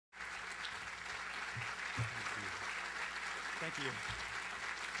Thank you.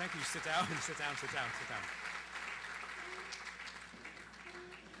 Thank you. Sit down, sit down, sit down, sit down.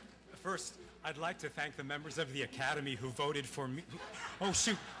 First, I'd like to thank the members of the Academy who voted for me. Oh,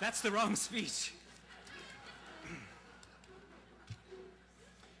 shoot, that's the wrong speech.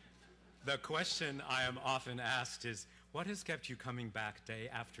 The question I am often asked is, what has kept you coming back day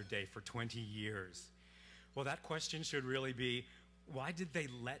after day for 20 years? Well, that question should really be, why did they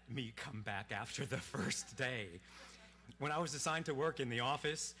let me come back after the first day? When I was assigned to work in the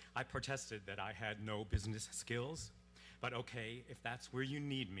office, I protested that I had no business skills. But okay, if that's where you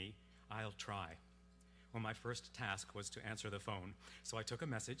need me, I'll try. Well, my first task was to answer the phone. So I took a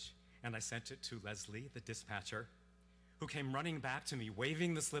message and I sent it to Leslie, the dispatcher, who came running back to me,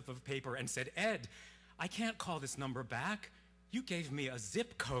 waving the slip of paper and said, "Ed, I can't call this number back. You gave me a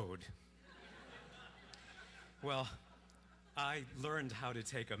zip code." Well, I learned how to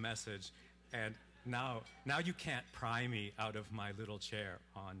take a message, and now you can't pry me out of my little chair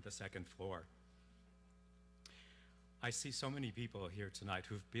on the second floor. I see so many people here tonight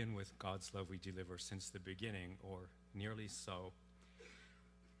who've been with God's Love We Deliver since the beginning, or nearly so.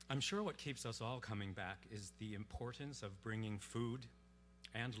 I'm sure what keeps us all coming back is the importance of bringing food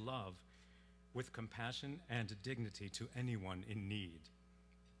and love with compassion and dignity to anyone in need.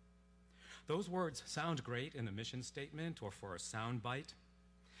 Those words sound great in a mission statement or for a soundbite,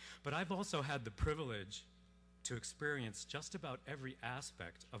 but I've also had the privilege to experience just about every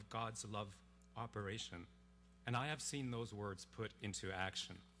aspect of God's love operation, and I have seen those words put into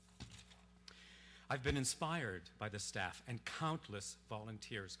action. I've been inspired by the staff and countless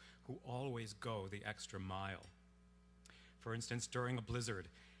volunteers who always go the extra mile. For instance, during a blizzard,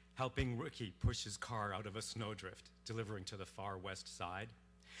 helping Ricky push his car out of a snowdrift, delivering to the far west side.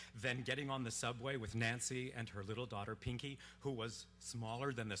 Then getting on the subway with Nancy and her little daughter Pinky, who was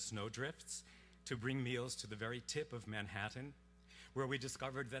smaller than the snowdrifts, to bring meals to the very tip of Manhattan, where we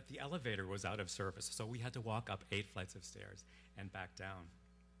discovered that the elevator was out of service, so we had to walk up 8 flights of stairs and back down.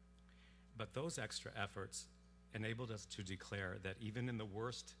 But those extra efforts enabled us to declare that even in the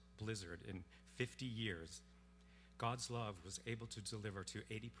worst blizzard in 50 years, God's love was able to deliver to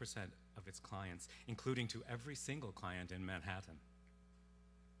 80% of its clients, including to every single client in Manhattan.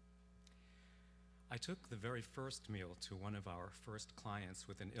 I took the very first meal to one of our first clients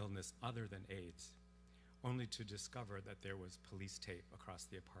with an illness other than AIDS, only to discover that there was police tape across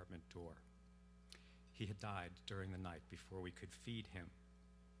the apartment door. He had died during the night before we could feed him.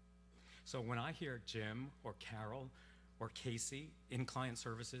 So when I hear Jim or Carol or Casey in client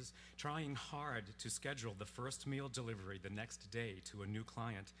services trying hard to schedule the first meal delivery the next day to a new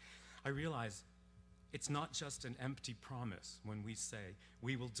client, I realize it's not just an empty promise when we say,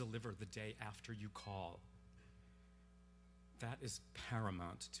 "We will deliver the day after you call." That is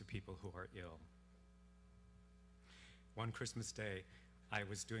paramount to people who are ill. One Christmas day, I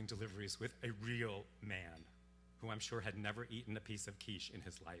was doing deliveries with a real man who I'm sure had never eaten a piece of quiche in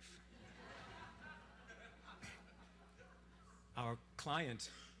his life. Our client,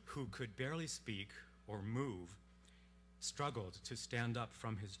 who could barely speak or move, struggled to stand up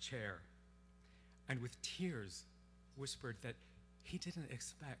from his chair, and with tears whispered that he didn't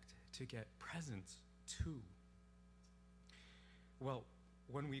expect to get presents too. Well,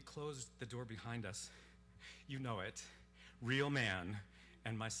 when we closed the door behind us, you know it, real man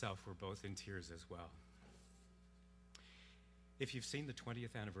and myself were both in tears as well. If you've seen the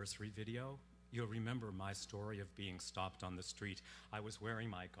 20th anniversary video, you'll remember my story of being stopped on the street. I was wearing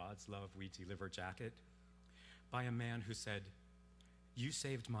my God's Love We Deliver jacket by a man who said, "You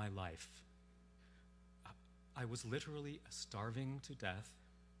saved my life. I was literally starving to death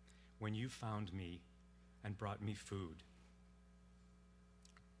when you found me and brought me food."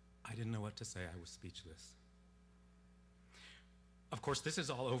 I didn't know what to say. I was speechless. Of course, this is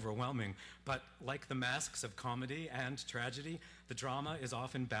all overwhelming, but like the masks of comedy and tragedy, the drama is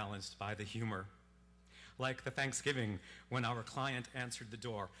often balanced by the humor. Like the Thanksgiving when our client answered the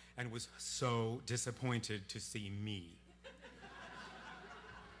door and was so disappointed to see me.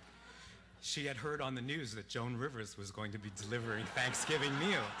 She had heard on the news that Joan Rivers was going to be delivering Thanksgiving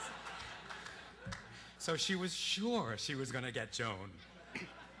meals. So she was sure she was going to get Joan.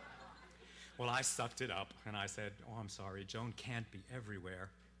 Well, I sucked it up, and I said, "Oh, I'm sorry, Joan can't be everywhere.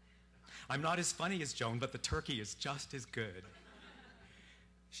 I'm not as funny as Joan, but the turkey is just as good."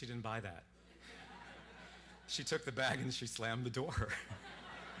 She didn't buy that. She took the bag and she slammed the door.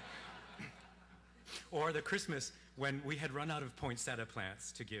 Or the Christmas when we had run out of poinsettia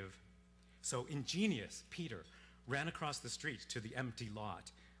plants to give. So ingenious Peter ran across the street to the empty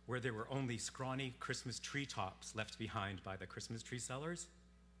lot where there were only scrawny Christmas tree tops left behind by the Christmas tree sellers.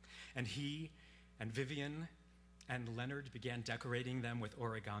 And he and Vivian and Leonard began decorating them with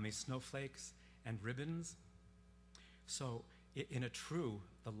origami snowflakes and ribbons. So in a true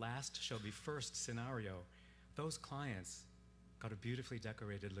 "the last shall be first" scenario, those clients got a beautifully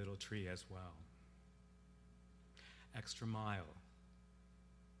decorated little tree as well. Extra mile,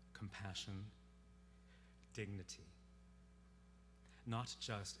 compassion, dignity, not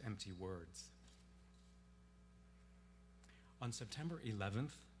just empty words. On September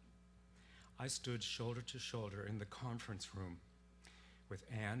 11th, I stood shoulder to shoulder in the conference room with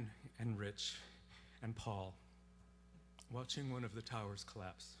Anne and Rich and Paul, watching one of the towers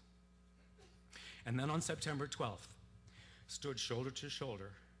collapse. And then on September 12th, stood shoulder to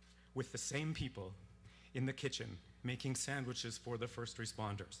shoulder with the same people in the kitchen making sandwiches for the first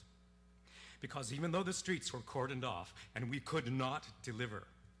responders. Because even though the streets were cordoned off and we could not deliver,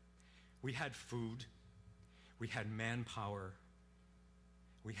 we had food, we had manpower,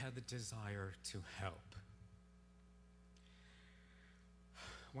 we had the desire to help.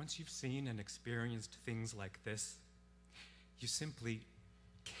 Once you've seen and experienced things like this, you simply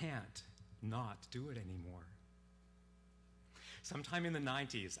can't not do it anymore. Sometime in the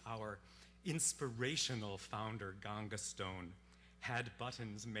 90s, our inspirational founder, Ganga Stone, had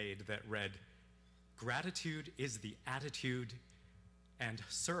buttons made that read, "Gratitude is the attitude and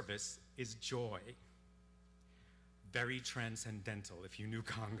service is joy." Very transcendental, if you knew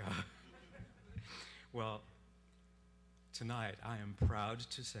Ganga. Well, tonight I am proud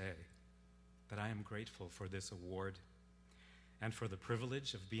to say that I am grateful for this award and for the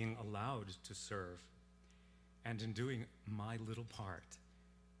privilege of being allowed to serve, and in doing my little part,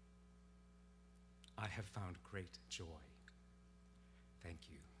 I have found great joy. Thank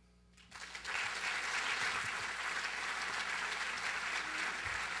you.